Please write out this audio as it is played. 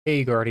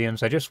Hey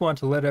Guardians, I just want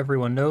to let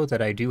everyone know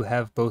that I do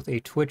have both a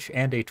Twitch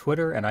and a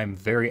Twitter, and I'm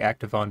very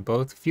active on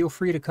both. Feel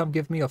free to come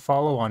give me a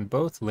follow on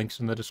both, links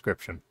in the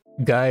description.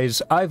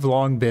 Guys, I've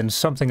long been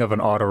something of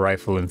an auto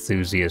rifle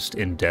enthusiast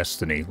in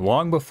Destiny.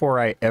 Long before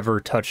I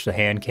ever touched a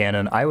hand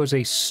cannon, I was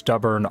a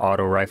stubborn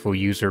auto rifle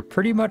user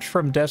pretty much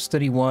from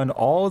Destiny 1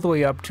 all the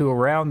way up to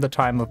around the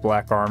time of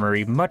Black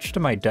Armory, much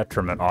to my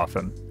detriment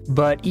often.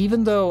 But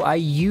even though I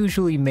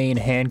usually main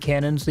hand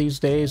cannons these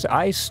days,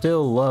 I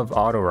still love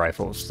auto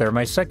rifles. They're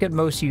my second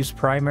most used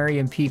primary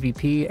in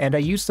PvP, and I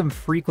use them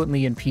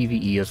frequently in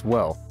PvE as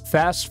well.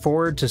 Fast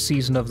forward to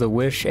Season of the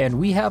Wish, and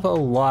we have a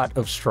lot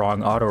of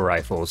strong auto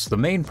rifles. The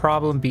main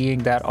problem being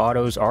that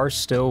autos are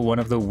still one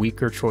of the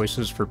weaker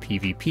choices for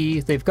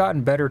PvP. They've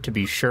gotten better to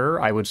be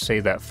sure. I would say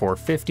that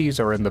 450s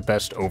are in the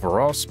best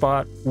overall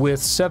spot, with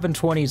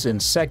 720s in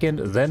second,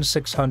 then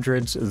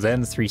 600s,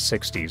 then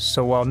 360s.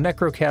 So while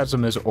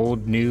Necrochasm is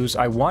old news,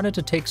 I wanted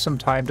to take some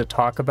time to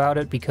talk about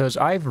it because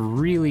I've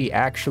really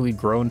actually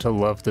grown to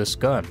love this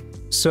gun.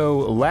 So,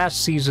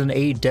 last season,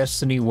 a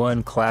Destiny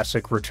 1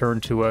 classic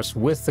returned to us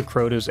with the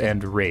Crota's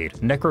End raid.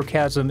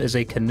 Necrochasm is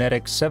a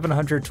kinetic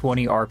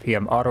 720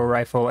 RPM auto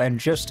rifle, and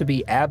just to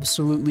be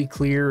absolutely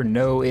clear,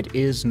 no, it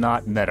is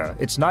not meta.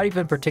 It's not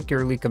even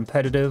particularly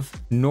competitive,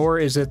 nor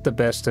is it the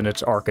best in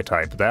its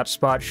archetype. That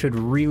spot should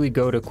really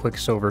go to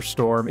Quicksilver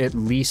Storm, at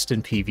least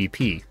in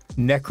PvP.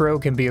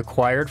 Necro can be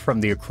acquired from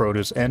the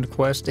Crota's End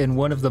quest in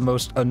one of the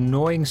most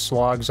annoying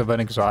slogs of an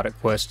exotic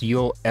quest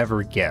you'll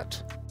ever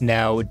get.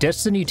 Now,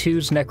 Destiny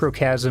 2's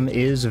Necrochasm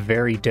is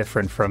very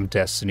different from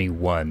Destiny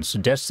 1's.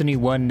 Destiny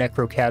 1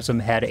 Necrochasm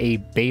had a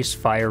base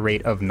fire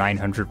rate of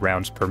 900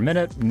 rounds per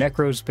minute.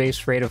 Necro's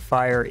base rate of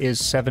fire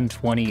is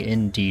 720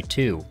 in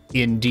D2.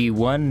 In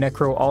D1,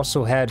 Necro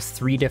also had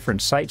 3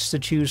 different sights to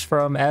choose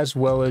from, as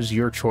well as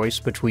your choice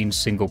between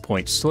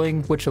single-point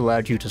sling, which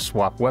allowed you to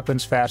swap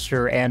weapons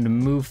faster and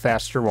move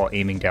faster while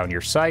aiming down your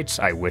sights.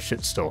 I wish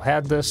it still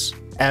had this.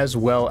 As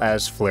well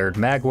as flared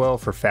magwell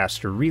for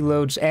faster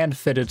reloads and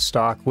fitted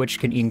stock, which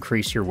can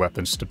increase your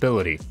weapon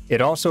stability.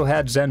 It also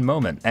had Zen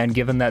Moment, and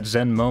given that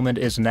Zen Moment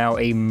is now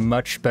a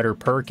much better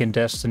perk in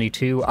Destiny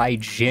 2, I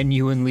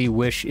genuinely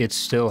wish it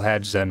still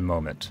had Zen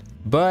Moment.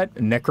 But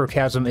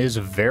Necrochasm is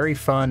very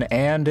fun,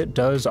 and it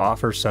does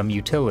offer some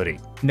utility.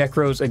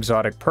 Necro's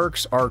exotic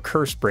perks are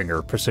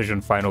Cursebringer.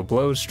 Precision Final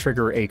Blows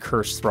trigger a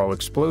Curse Thrall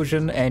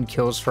explosion, and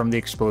kills from the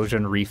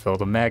explosion refill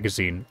the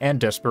magazine, and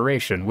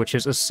Desperation, which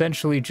is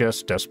essentially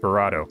just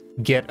Desperado.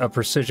 Get a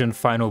Precision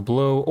Final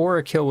Blow or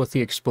a kill with the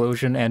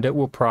explosion, and it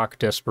will proc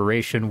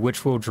Desperation,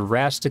 which will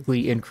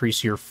drastically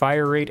increase your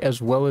fire rate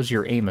as well as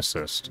your aim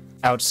assist.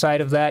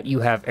 Outside of that, you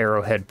have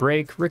Arrowhead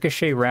Break,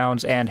 Ricochet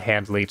Rounds, and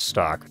Hand Late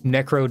Stock.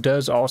 Necro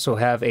does also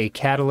have a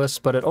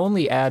Catalyst, but it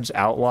only adds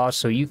Outlaw,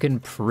 so you can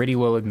pretty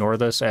well ignore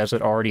this as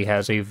it already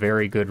has a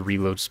very good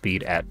reload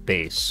speed at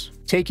base.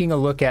 Taking a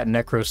look at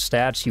Necro's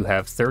stats, you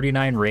have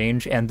 39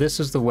 range, and this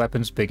is the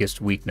weapon's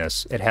biggest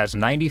weakness. It has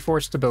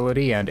 94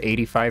 stability and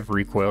 85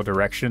 recoil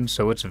direction,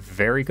 so it's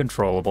very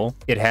controllable.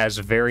 It has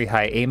very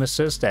high aim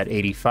assist at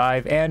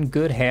 85 and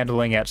good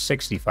handling at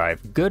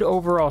 65. Good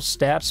overall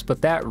stats,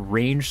 but that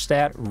range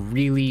stat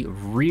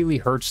really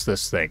hurts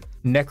this thing.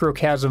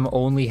 Necrochasm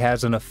only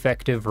has an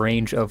effective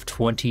range of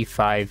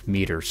 25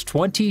 meters.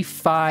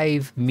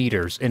 25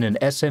 meters! In an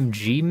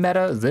SMG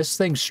meta, this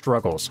thing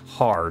struggles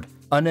hard.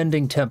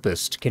 Unending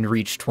Tempest can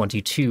reach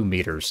 22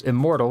 meters.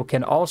 Immortal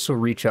can also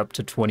reach up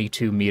to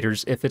 22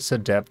 meters if it's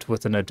Adept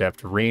with an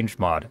Adept range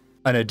mod.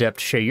 An Adept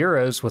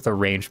Shayura's with a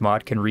range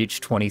mod can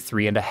reach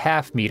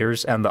 23.5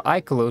 meters, and the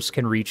Ikelos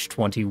can reach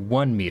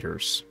 21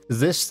 meters.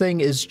 This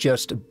thing is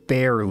just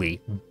barely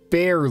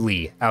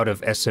out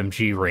of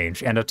SMG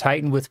range, and a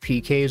Titan with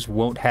PKs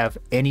won't have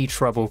any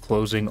trouble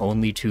closing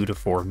only 2 to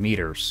 4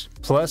 meters.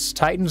 Plus,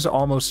 Titans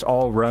almost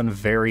all run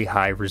very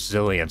high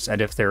resilience,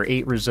 and if they're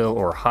 8 resil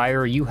or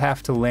higher, you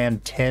have to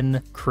land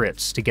 10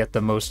 crits to get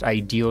the most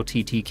ideal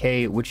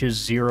TTK, which is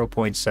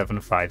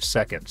 0.75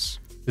 seconds.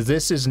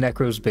 This is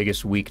Necro's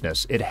biggest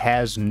weakness. It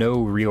has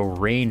no real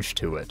range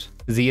to it.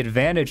 The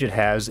advantage it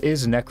has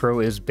is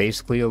Necro is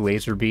basically a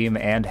laser beam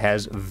and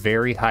has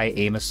very high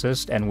aim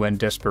assist, and when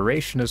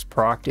Desperation is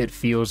procced, it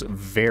feels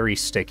very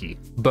sticky.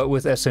 But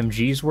with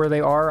SMGs where they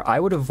are, I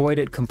would avoid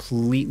it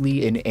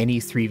completely in any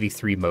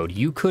 3v3 mode.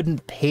 You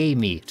couldn't pay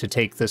me to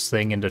take this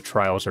thing into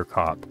Trials or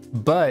Comp.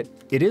 But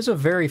it is a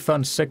very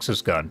fun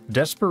sixes gun.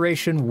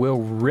 Desperation will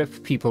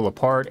rip people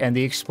apart, and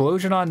the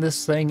explosion on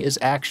this thing is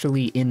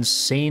actually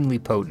insanely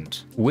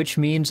potent, which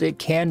means it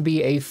can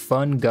be a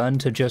fun gun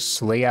to just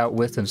slay out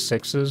with in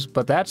sixes,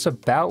 but that's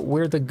about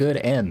where the good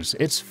ends.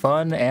 It's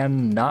fun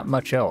and not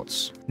much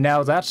else.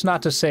 Now, that's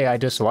not to say I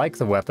dislike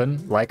the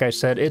weapon. Like I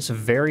said, it's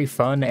very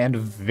fun and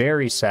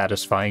very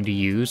satisfying to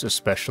use,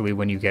 especially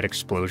when you get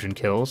explosion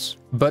kills.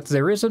 But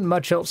there isn't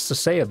much else to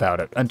say about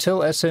it. Until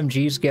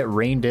SMGs get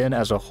reined in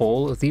as a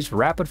whole, these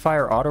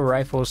rapid-fire auto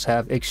rifles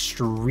have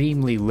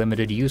extremely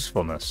limited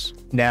usefulness.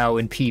 Now,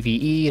 in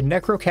PvE,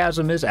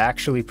 Necrochasm is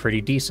actually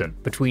pretty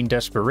decent. Between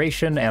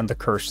Desperation and the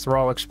Cursed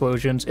Thrall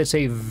explosions, it's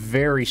a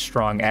very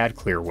strong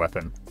ad-clear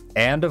weapon.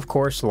 And of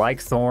course, like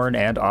Thorn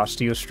and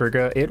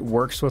Osteostriga, it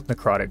works with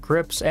Necrotic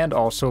Grips and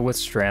also with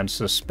Strand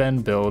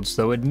Suspend builds,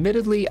 though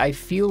admittedly I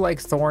feel like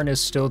Thorn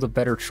is still the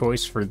better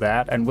choice for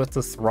that, and with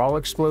the Thrall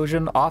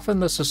explosion, often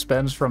the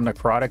suspends from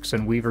Necrotics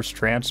and Weaver's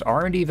Trance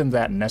aren't even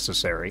that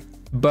necessary.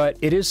 But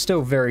it is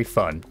still very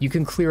fun. You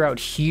can clear out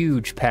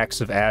huge packs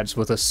of ads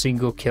with a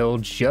single kill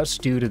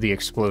just due to the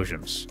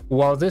explosions.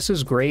 While this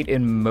is great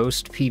in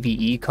most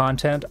PvE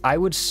content, I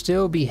would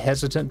still be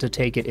hesitant to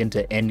take it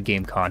into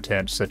endgame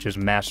content such as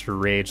Master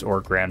Raids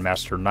or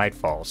Grandmaster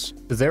Nightfalls.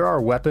 There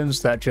are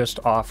weapons that just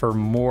offer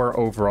more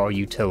overall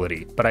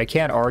utility, but I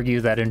can't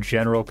argue that in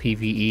general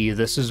PvE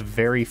this is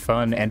very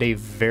fun and a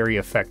very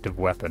effective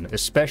weapon,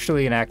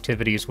 especially in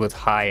activities with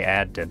high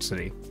ad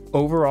density.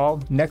 Overall,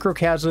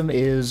 Necrochasm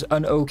is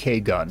an okay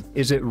gun.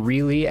 Is it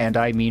really, and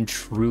I mean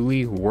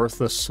truly, worth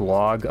the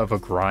slog of a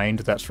grind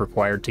that's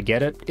required to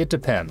get it? It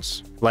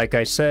depends. Like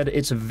I said,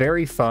 it's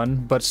very fun,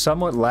 but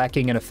somewhat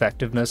lacking in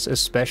effectiveness,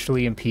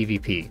 especially in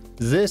PvP.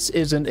 This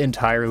isn't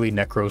entirely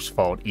Necro's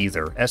fault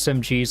either.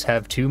 SMGs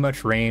have too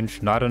much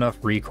range, not enough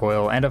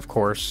recoil, and of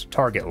course,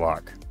 target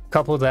lock.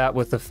 Couple that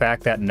with the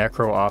fact that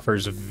Necro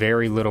offers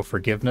very little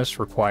forgiveness,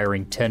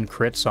 requiring 10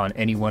 crits on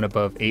anyone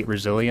above 8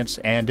 resilience,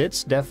 and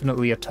it's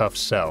definitely a tough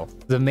sell.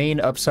 The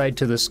main upside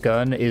to this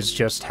gun is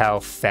just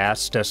how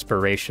fast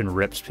Desperation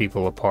rips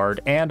people apart,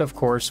 and of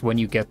course when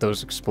you get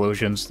those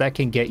explosions, that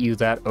can get you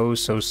that oh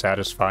so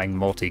satisfying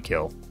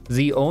multi-kill.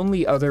 The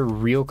only other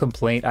real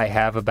complaint I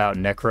have about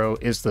Necro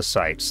is the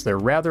sights. They're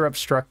rather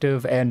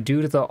obstructive, and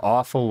due to the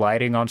awful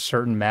lighting on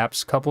certain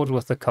maps, coupled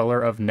with the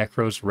color of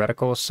Necro's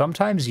reticle,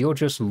 sometimes you'll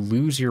just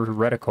lose your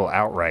reticle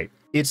outright.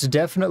 It's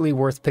definitely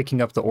worth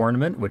picking up the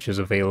ornament, which is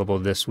available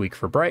this week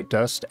for Bright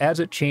Dust, as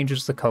it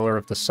changes the color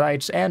of the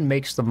sights and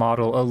makes the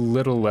model a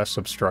little less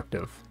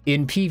obstructive.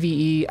 In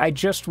PvE, I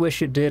just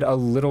wish it did a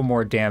little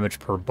more damage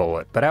per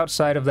bullet, but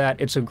outside of that,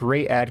 it's a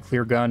great ad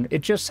clear gun. It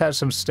just has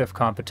some stiff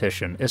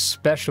competition,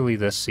 especially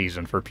this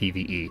season for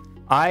PvE.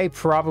 I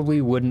probably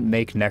wouldn't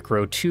make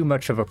Necro too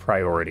much of a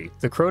priority.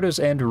 The Crota's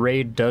End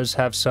raid does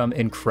have some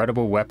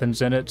incredible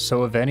weapons in it,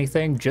 so if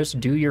anything,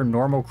 just do your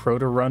normal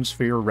Crota runs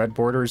for your red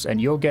borders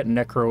and you'll get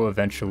Necro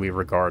eventually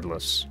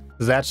regardless.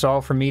 That's all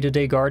from me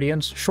today,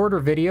 Guardians. Shorter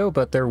video,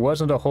 but there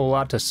wasn't a whole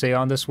lot to say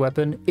on this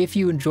weapon. If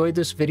you enjoyed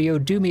this video,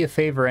 do me a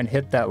favor and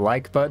hit that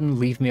like button,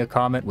 leave me a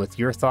comment with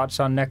your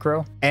thoughts on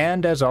Necro.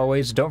 And as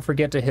always, don't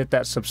forget to hit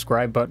that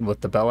subscribe button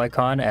with the bell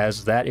icon,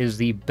 as that is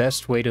the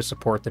best way to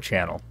support the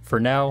channel. For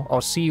now, I'll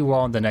see you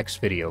all in the next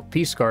video.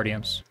 Peace,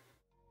 Guardians.